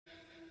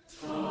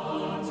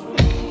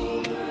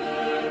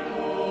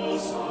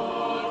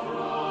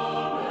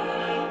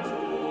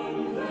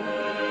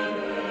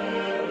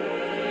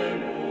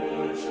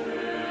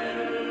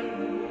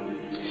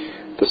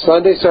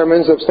Sunday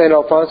Sermons of St.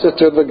 Alphonsus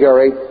de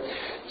Liguori,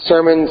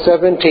 Sermon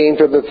 17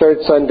 for the third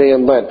Sunday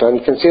in Lent,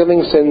 on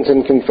concealing sins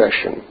and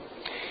confession.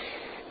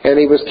 And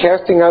he was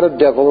casting out a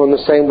devil, and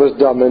the same was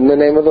done. In the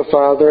name of the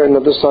Father, and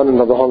of the Son, and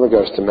of the Holy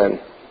Ghost. Amen.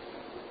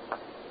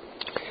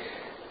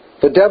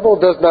 The devil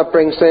does not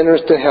bring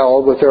sinners to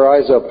hell with their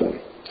eyes open.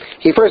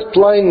 He first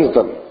blinds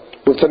them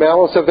with the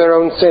malice of their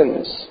own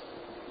sins.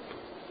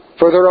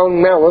 For their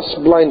own malice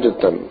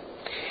blinded them.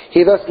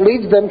 He thus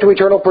leads them to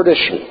eternal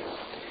perdition.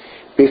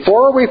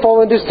 Before we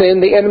fall into sin,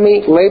 the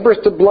enemy labors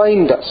to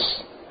blind us,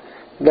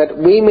 that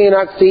we may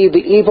not see the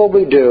evil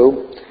we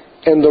do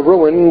and the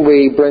ruin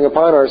we bring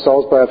upon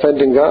ourselves by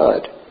offending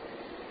God.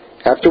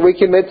 After we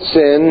commit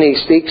sin, he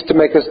seeks to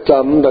make us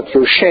dumb, that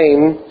through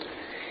shame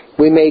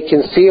we may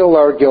conceal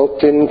our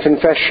guilt in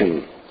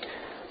confession.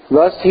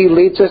 Thus he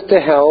leads us to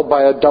hell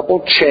by a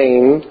double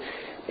chain,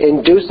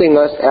 inducing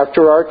us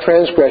after our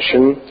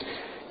transgression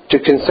to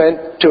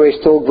consent to a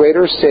still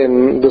greater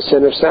sin, the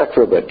sin of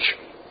sacrilege.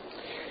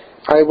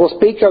 I will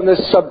speak on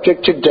this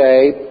subject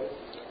today,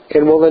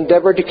 and will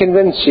endeavor to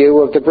convince you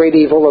of the great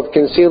evil of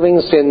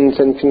concealing sins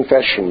and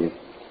confession.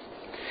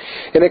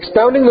 In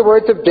expounding the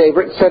words of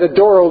David, set a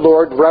door, O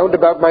Lord, round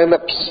about my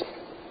lips.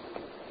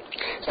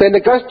 St.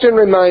 Augustine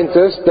reminds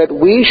us that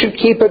we should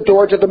keep a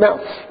door to the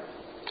mouth,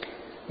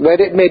 that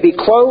it may be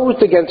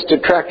closed against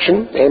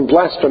detraction and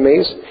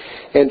blasphemies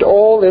and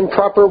all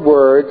improper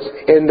words,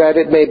 and that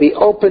it may be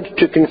opened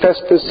to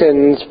confess the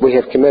sins we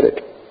have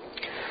committed.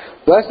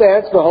 Thus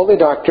adds the Holy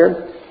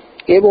Doctor,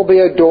 it will be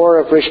a door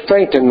of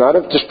restraint and not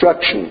of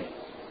destruction.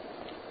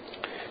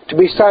 To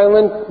be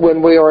silent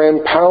when we are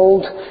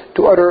impelled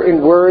to utter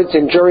in words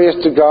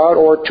injurious to God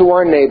or to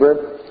our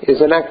neighbor is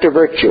an act of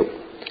virtue.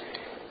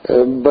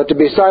 But to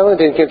be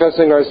silent in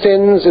confessing our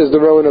sins is the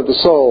ruin of the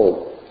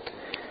soul.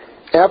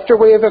 After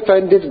we have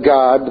offended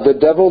God, the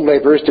devil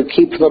labors to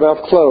keep the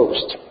mouth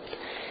closed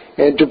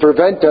and to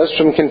prevent us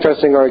from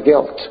confessing our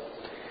guilt.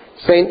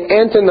 St.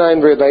 Antonine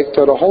relates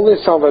that a holy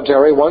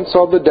solitary once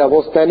saw the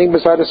devil standing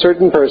beside a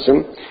certain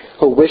person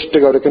who wished to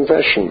go to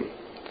confession.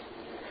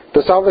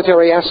 The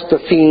solitary asked the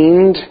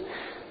fiend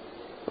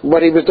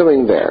what he was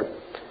doing there.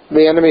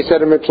 The enemy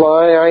said in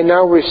reply, I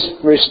now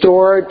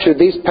restore to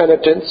these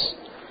penitents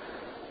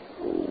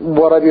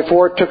what I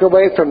before took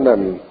away from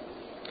them.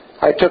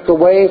 I took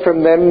away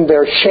from them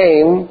their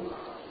shame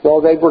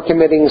while they were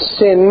committing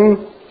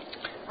sin.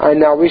 I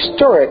now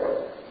restore it,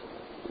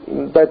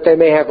 that they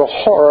may have a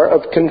horror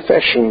of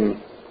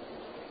confession.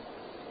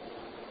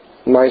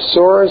 My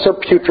sores are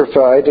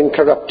putrefied and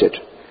corrupted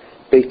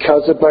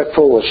because of my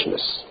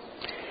foolishness.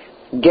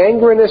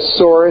 Gangrenous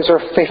sores are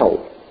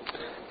fatal,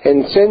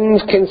 and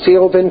sins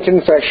concealed in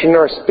confession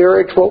are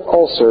spiritual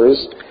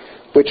ulcers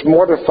which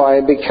mortify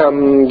and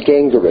become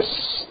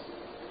gangrenous.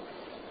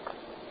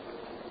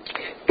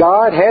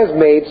 God has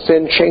made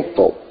sin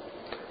shameful,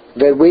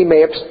 that we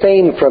may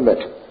abstain from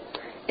it,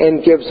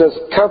 and gives us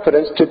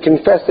confidence to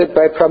confess it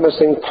by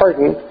promising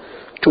pardon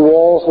to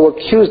all who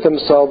accuse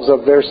themselves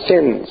of their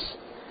sins.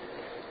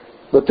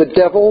 But the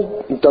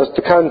devil does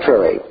the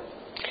contrary.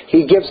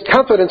 He gives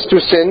confidence to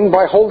sin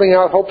by holding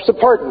out hopes of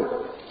pardon.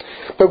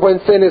 But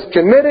when sin is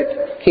committed,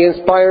 he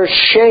inspires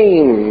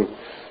shame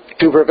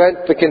to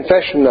prevent the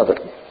confession of it.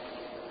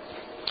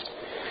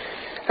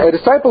 A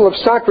disciple of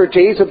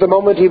Socrates, at the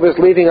moment he was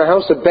leaving a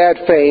house of bad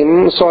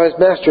fame, saw his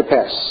master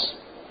pass.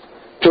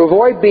 To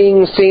avoid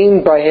being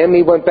seen by him,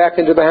 he went back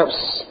into the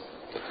house.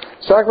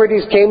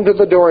 Socrates came to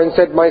the door and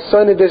said, My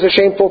son, it is a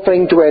shameful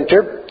thing to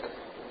enter,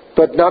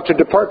 but not to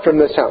depart from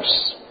this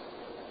house.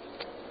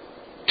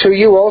 To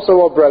you also,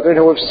 O brethren,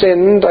 who have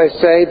sinned, I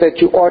say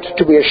that you ought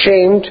to be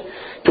ashamed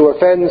to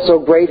offend so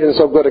great and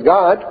so good a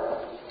God,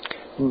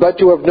 but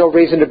you have no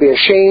reason to be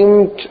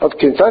ashamed of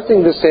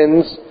confessing the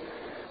sins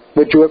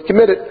which you have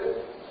committed.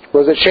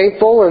 Was it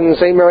shameful in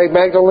St. Mary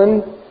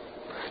Magdalene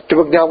to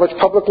acknowledge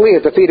publicly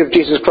at the feet of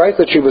Jesus Christ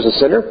that she was a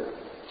sinner?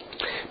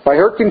 By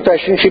her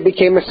confession, she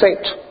became a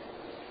saint.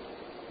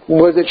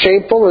 Was it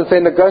shameful in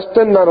St.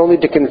 Augustine not only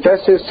to confess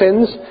his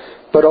sins,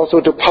 but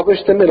also to publish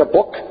them in a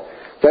book,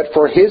 that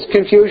for his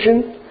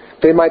confusion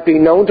they might be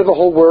known to the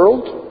whole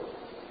world?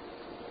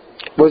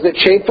 Was it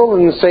shameful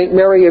in St.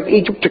 Mary of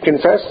Egypt to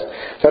confess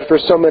that for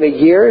so many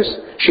years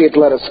she had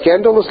led a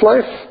scandalous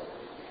life?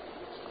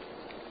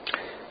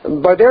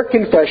 By their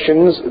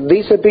confessions,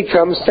 these have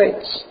become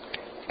saints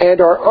and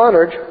are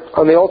honored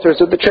on the altars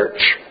of the church.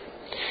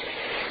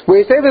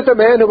 We say that the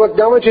man who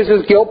acknowledges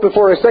his guilt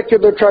before a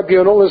secular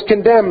tribunal is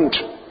condemned.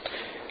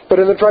 But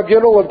in the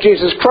tribunal of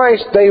Jesus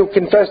Christ, they who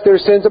confess their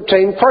sins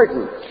obtain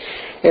pardon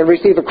and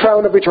receive a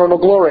crown of eternal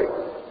glory.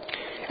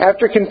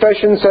 After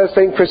confession, says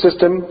St.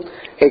 Chrysostom,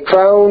 a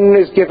crown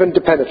is given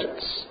to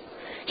penitents.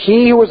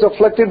 He who is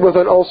afflicted with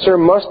an ulcer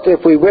must,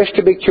 if we wish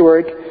to be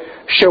cured,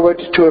 show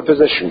it to a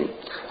physician.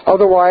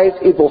 Otherwise,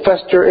 it will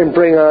fester and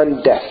bring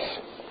on death.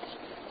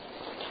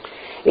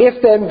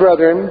 If then,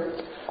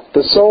 brethren,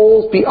 the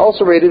souls be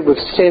ulcerated with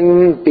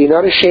sin, be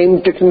not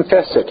ashamed to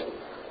confess it.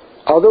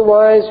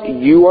 Otherwise,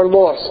 you are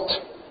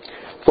lost.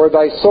 For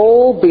thy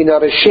soul be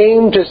not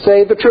ashamed to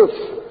say the truth,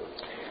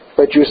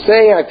 But you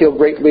say, I feel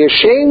greatly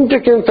ashamed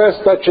to confess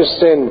such a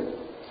sin.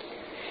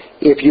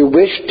 If you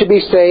wish to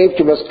be saved,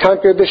 you must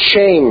conquer the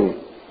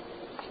shame.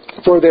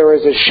 For there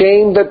is a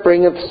shame that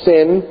bringeth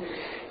sin,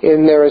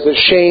 and there is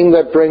a shame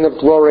that bringeth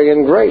glory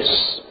and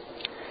grace.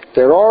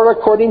 There are,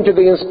 according to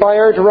the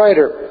inspired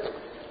writer,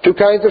 two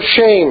kinds of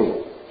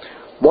shame.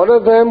 One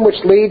of them which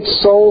leads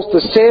souls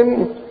to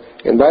sin,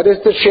 and that is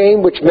the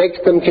shame which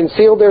makes them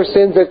conceal their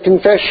sins at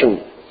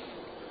confession.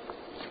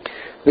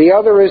 The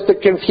other is the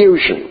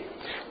confusion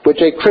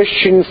which a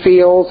Christian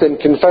feels in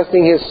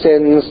confessing his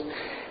sins,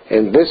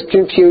 and this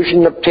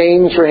confusion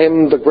obtains for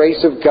him the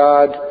grace of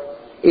God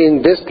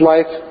in this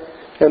life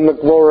and the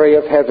glory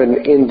of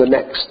heaven in the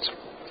next.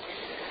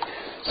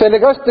 St.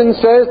 Augustine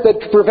says that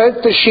to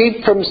prevent the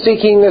sheep from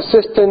seeking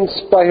assistance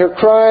by her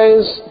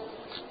cries,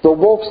 the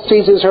wolf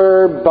seizes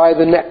her by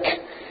the neck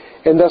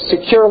and thus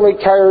securely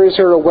carries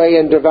her away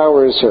and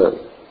devours her.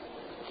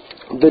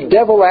 The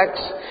devil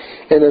acts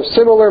in a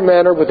similar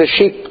manner with the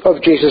sheep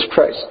of Jesus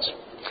Christ.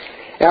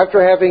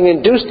 After having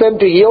induced them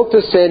to yield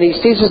to sin, he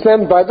seizes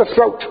them by the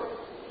throat,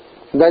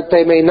 that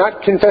they may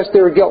not confess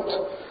their guilt,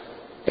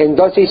 and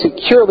thus he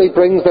securely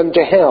brings them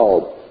to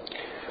hell.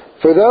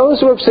 For those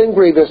who have sinned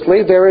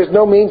grievously, there is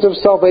no means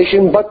of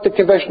salvation but the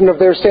confession of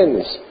their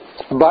sins.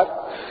 But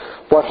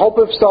what hope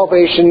of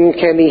salvation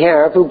can he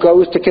have who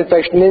goes to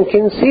confession and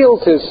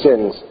conceals his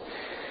sins,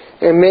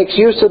 and makes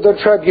use of the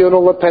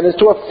tribunal of penance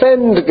to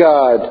offend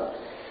God,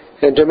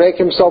 and to make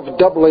himself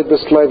doubly the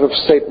slave of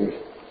Satan?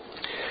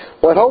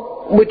 What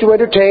hope would you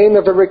entertain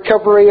of the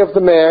recovery of the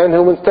man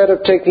who, instead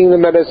of taking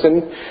the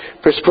medicine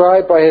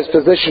prescribed by his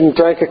physician,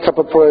 drank a cup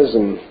of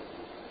poison?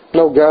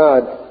 No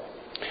God.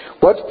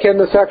 What can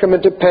the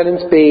sacrament of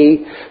penance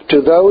be to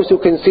those who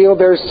conceal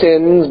their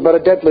sins but a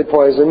deadly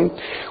poison,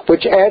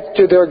 which adds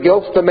to their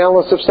guilt the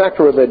malice of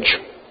sacrilege?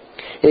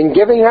 In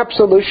giving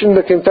absolution,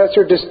 the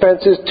confessor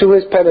dispenses to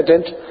his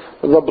penitent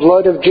the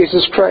blood of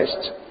Jesus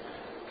Christ,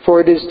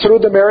 for it is through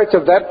the merits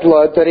of that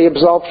blood that he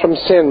absolves from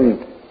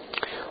sin.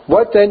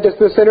 What then does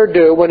the sinner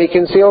do when he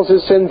conceals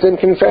his sins in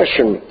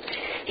confession?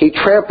 He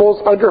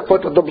tramples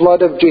underfoot the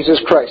blood of Jesus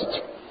Christ.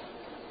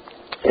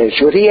 And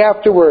should he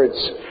afterwards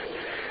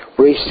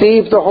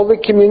receive the Holy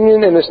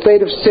Communion in a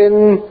state of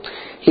sin,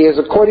 he is,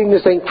 according to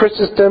St.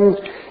 Chrysostom,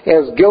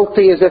 as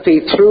guilty as if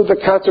he threw the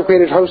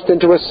consecrated host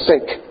into a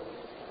sink.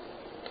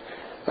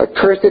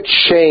 Accursed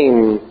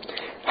shame!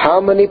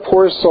 How many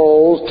poor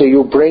souls do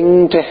you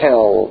bring to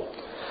hell?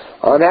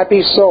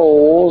 Unhappy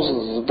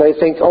souls, they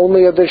think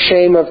only of the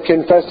shame of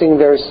confessing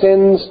their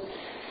sins,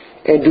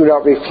 and do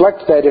not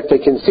reflect that if they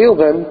conceal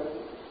them,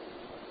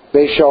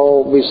 they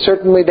shall be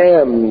certainly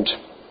damned.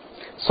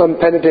 Some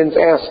penitent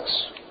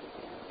asks,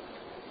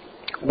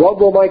 what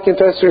will my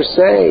confessor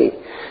say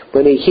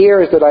when he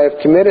hears that I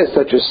have committed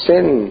such a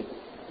sin?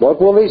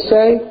 What will he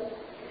say?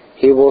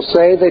 He will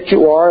say that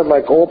you are,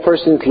 like all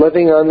persons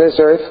living on this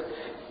earth,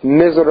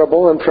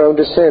 miserable and prone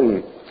to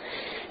sin.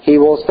 He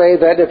will say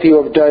that if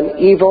you have done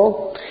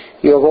evil,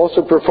 you have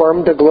also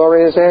performed a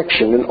glorious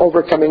action in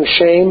overcoming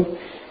shame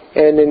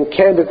and in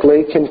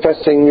candidly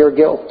confessing your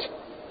guilt.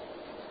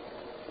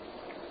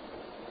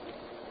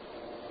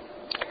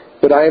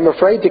 But I am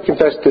afraid to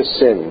confess this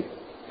sin.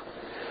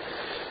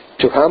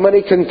 To how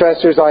many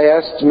confessors, I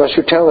asked, must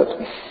you tell it?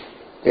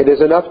 It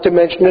is enough to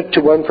mention it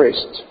to one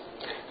priest,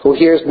 who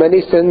hears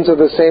many sins of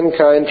the same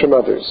kind from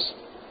others.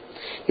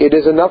 It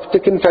is enough to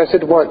confess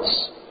it once.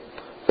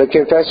 The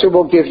confessor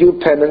will give you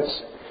penance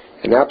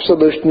and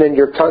absolution, and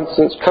your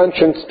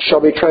conscience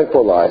shall be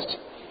tranquilized.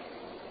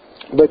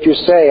 But you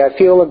say, I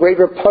feel a great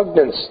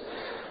repugnance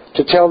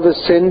to tell this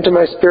sin to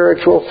my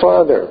spiritual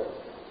father.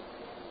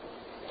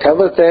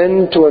 Tell it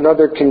then to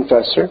another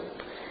confessor,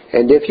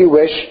 and if you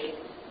wish,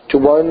 to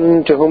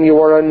one to whom you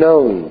are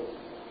unknown.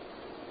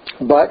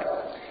 But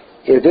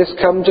if this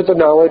come to the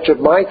knowledge of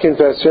my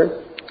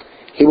confessor,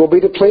 he will be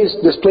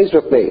displeased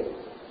with me.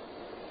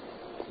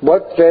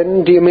 What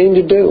then do you mean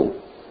to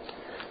do?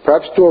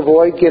 Perhaps to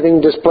avoid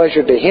giving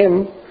displeasure to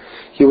him,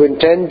 you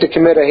intend to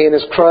commit a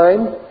heinous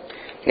crime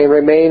and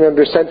remain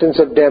under sentence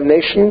of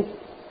damnation.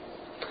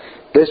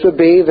 This would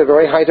be the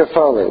very height of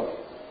folly.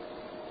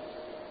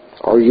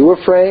 Are you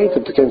afraid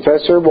that the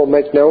confessor will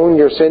make known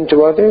your sin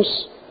to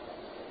others?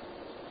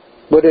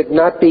 Would it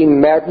not be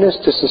madness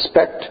to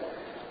suspect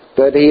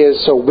that he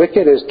is so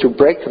wicked as to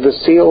break the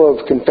seal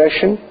of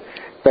confession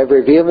by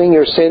revealing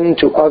your sin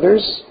to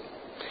others?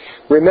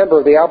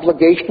 Remember, the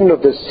obligation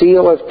of the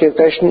seal of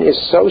confession is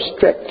so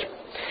strict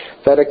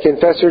that a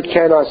confessor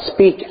cannot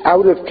speak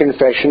out of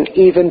confession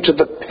even to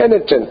the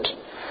penitent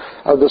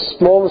of the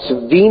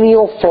smallest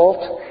venial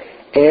fault,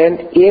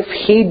 and if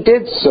he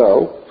did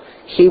so,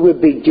 he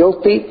would be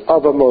guilty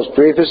of a most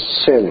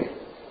grievous sin.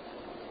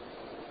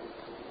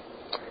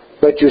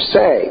 But you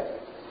say,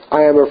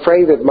 I am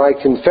afraid that my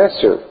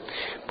confessor,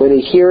 when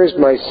he hears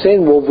my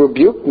sin, will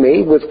rebuke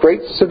me with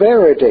great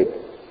severity.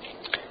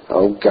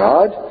 Oh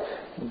God,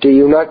 do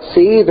you not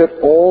see that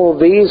all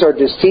these are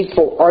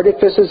deceitful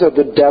artifices of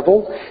the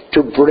devil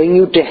to bring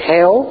you to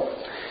hell?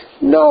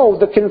 No,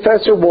 the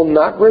confessor will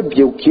not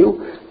rebuke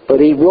you, but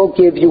he will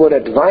give you an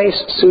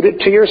advice suited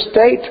to your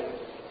state.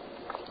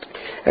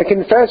 A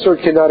confessor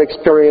cannot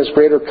experience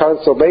greater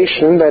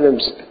consolation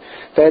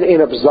than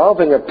in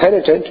absolving a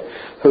penitent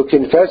who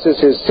confesses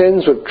his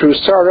sins with true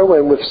sorrow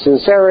and with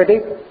sincerity.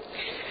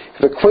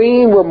 If a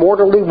queen were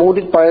mortally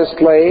wounded by a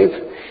slave,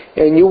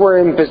 and you were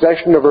in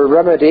possession of a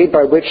remedy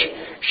by which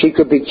she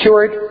could be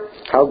cured,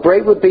 how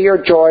great would be your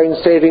joy in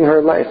saving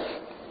her life.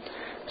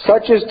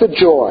 Such is the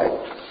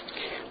joy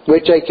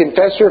which a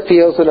confessor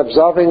feels in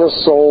absolving a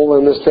soul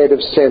in the state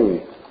of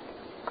sin.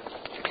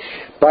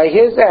 By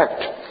his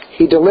act,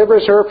 he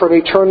delivers her from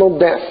eternal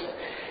death,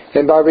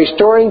 and by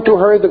restoring to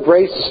her the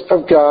grace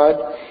of God,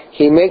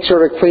 he makes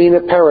her a queen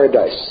of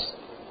paradise.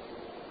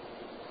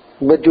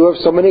 But you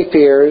have so many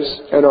fears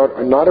and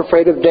are not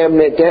afraid of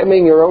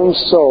damning your own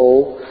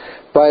soul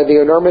by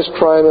the enormous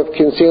crime of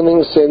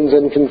concealing sins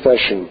and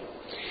confession.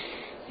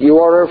 You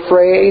are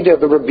afraid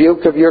of the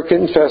rebuke of your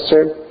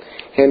confessor,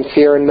 and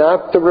fear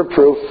not the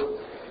reproof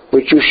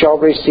which you shall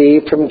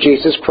receive from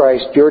Jesus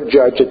Christ, your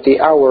judge, at the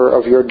hour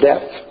of your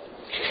death.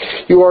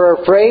 You are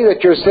afraid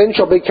that your sin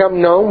shall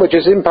become known, which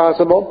is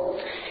impossible,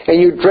 and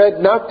you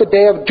dread not the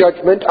day of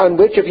judgment, on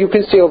which, if you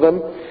conceal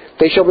them,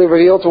 they shall be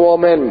revealed to all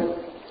men.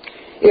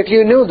 If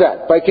you knew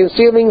that, by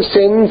concealing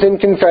sins in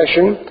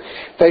confession,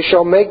 they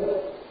shall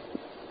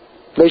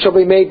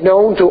be made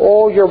known to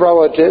all your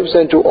relatives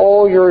and to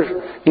all your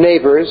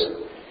neighbors,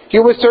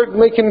 you would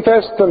certainly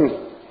confess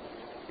them.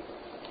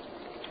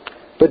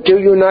 But do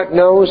you not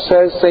know,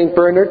 says St.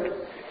 Bernard,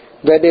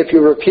 that if you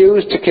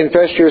refuse to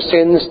confess your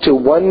sins to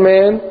one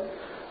man,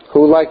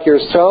 who like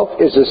yourself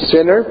is a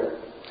sinner,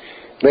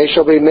 they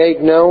shall be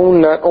made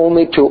known not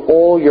only to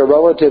all your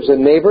relatives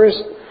and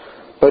neighbors,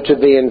 but to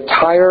the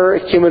entire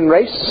human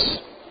race?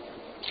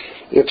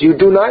 If you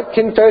do not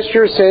confess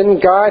your sin,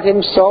 God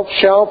himself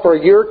shall, for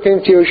your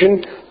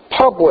confusion,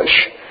 publish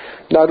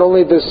not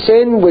only the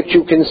sin which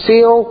you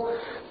conceal,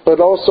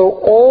 but also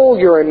all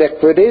your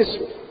iniquities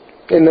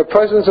in the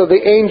presence of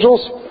the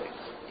angels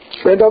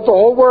and of the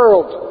whole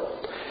world.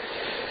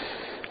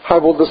 I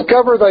will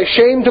discover thy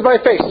shame to thy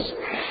face,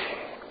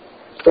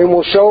 and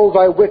will show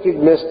thy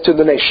wickedness to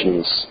the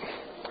nations.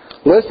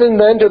 Listen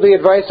then to the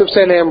advice of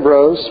St.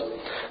 Ambrose.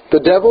 The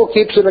devil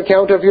keeps an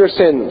account of your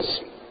sins,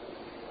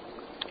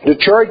 to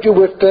charge you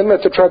with them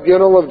at the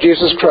tribunal of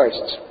Jesus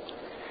Christ.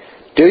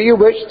 Do you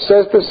wish,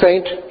 says the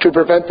saint, to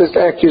prevent this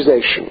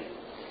accusation?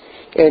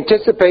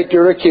 Anticipate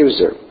your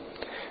accuser.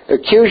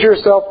 Accuse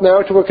yourself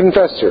now to a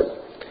confessor,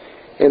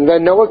 and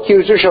then no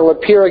accuser shall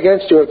appear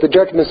against you at the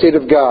judgment seat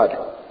of God.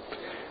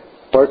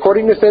 For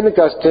according to St.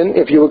 Augustine,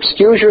 if you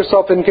excuse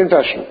yourself in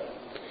confession,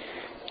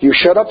 you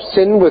shut up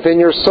sin within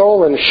your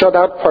soul and shut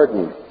out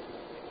pardon.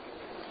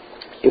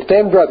 If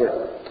then,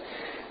 brother,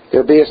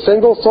 there be a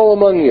single soul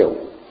among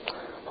you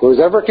who has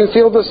ever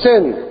concealed a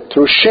sin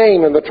through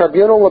shame in the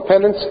tribunal of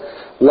penance,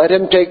 let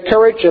him take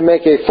courage and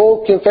make a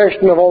full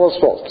confession of all his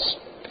faults.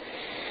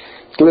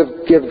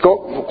 Give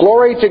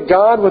glory to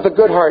God with a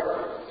good heart.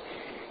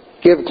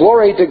 Give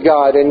glory to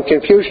God and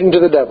confusion to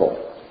the devil.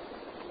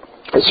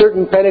 A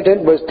certain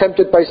penitent was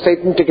tempted by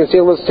Satan to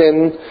conceal a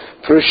sin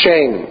through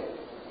shame,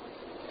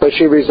 but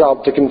she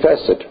resolved to confess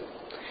it.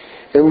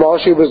 And while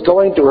she was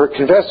going to her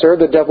confessor,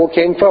 the devil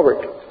came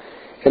forward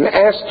and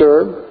asked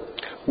her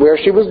where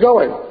she was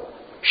going.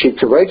 She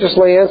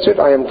courageously answered,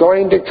 I am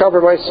going to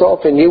cover myself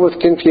and you with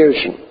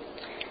confusion.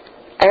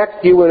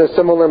 Act you in a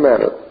similar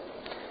manner.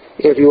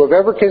 If you have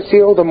ever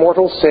concealed a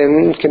mortal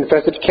sin,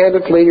 confess it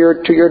candidly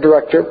to your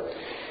director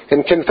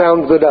and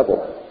confound the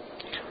devil.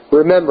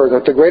 Remember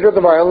that the greater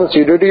the violence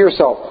you do to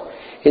yourself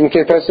in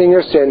confessing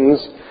your sins,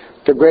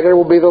 the greater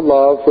will be the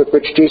love with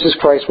which Jesus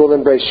Christ will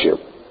embrace you.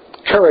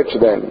 Courage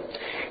then.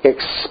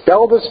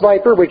 Expel this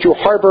viper which you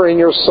harbor in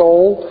your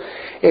soul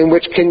and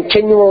which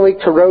continually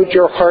corrodes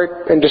your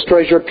heart and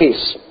destroys your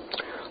peace.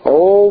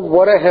 Oh,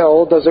 what a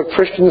hell does a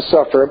Christian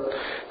suffer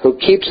who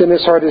keeps in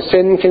his heart a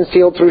sin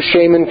concealed through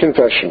shame and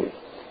confession.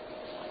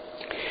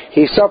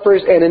 He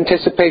suffers an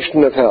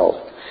anticipation of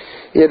hell.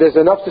 It is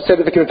enough to say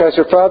to the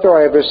confessor, Father,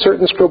 I have a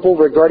certain scruple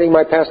regarding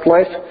my past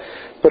life,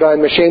 but I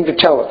am ashamed to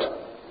tell it.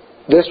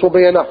 This will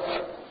be enough.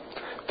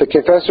 The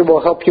confessor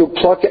will help you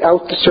pluck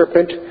out the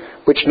serpent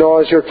which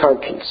gnaws your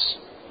conscience.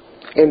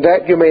 In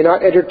that you may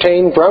not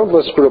entertain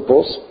groundless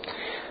scruples,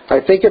 I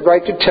think it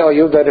right to tell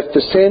you that if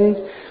the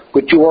sin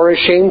which you are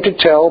ashamed to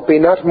tell be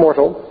not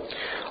mortal,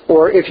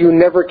 or if you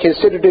never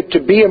considered it to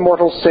be a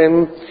mortal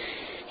sin,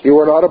 you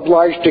are not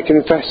obliged to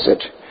confess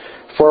it,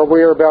 for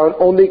we are bound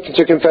only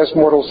to confess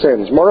mortal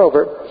sins.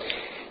 Moreover,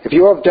 if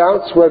you have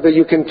doubts whether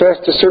you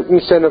confessed a certain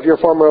sin of your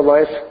former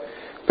life,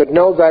 but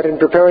know that in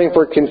preparing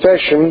for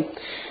confession,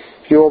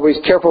 you always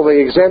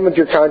carefully examined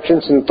your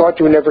conscience and thought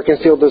you never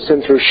concealed the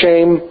sin through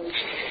shame,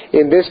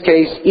 in this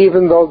case,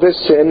 even though this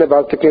sin,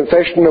 about the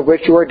confession of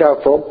which you are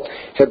doubtful,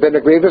 had been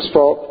a grievous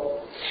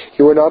fault,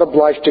 you are not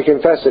obliged to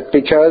confess it,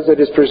 because it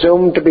is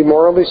presumed to be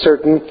morally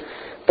certain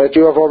that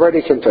you have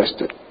already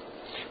confessed it.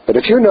 But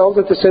if you know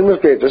that the sin was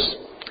grievous,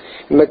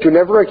 and that you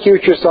never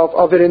accused yourself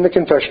of it in the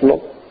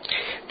confessional,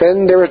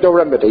 then there is no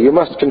remedy. You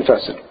must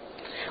confess it,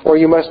 or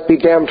you must be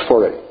damned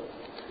for it.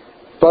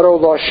 But, O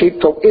lost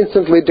sheep, go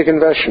instantly to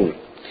confession.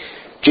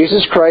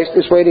 Jesus Christ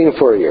is waiting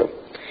for you.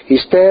 He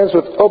stands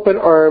with open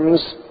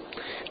arms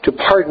to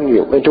pardon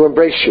you and to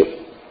embrace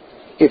you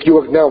if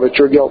you acknowledge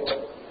your guilt.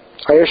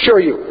 I assure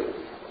you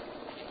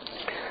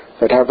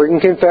that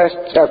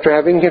after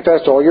having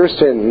confessed all your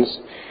sins,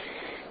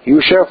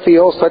 you shall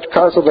feel such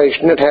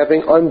consolation at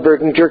having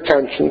unburdened your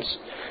conscience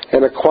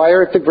and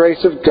acquired the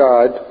grace of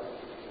God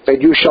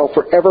that you shall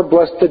forever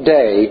bless the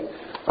day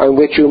on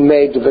which you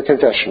made the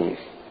confession.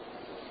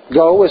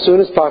 Go as soon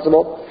as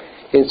possible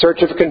in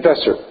search of a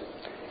confessor.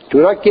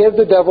 Do not give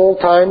the devil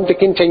time to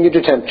continue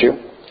to tempt you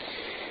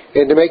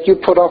and to make you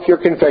put off your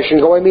confession.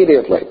 Go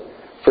immediately,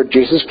 for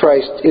Jesus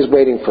Christ is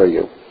waiting for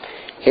you.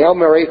 Hail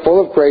Mary,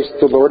 full of grace,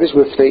 the Lord is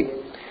with thee.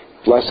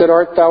 Blessed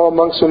art thou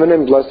amongst women,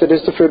 and blessed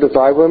is the fruit of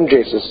thy womb,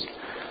 Jesus.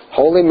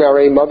 Holy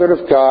Mary, Mother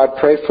of God,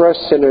 pray for us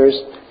sinners,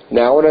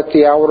 now and at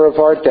the hour of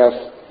our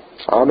death.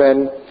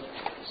 Amen.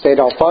 St.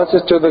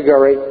 Alphonsus de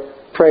Liguori,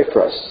 pray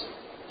for us.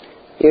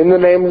 In the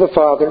name of the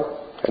Father,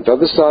 and of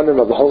the Son, and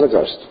of the Holy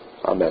Ghost.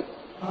 Amen.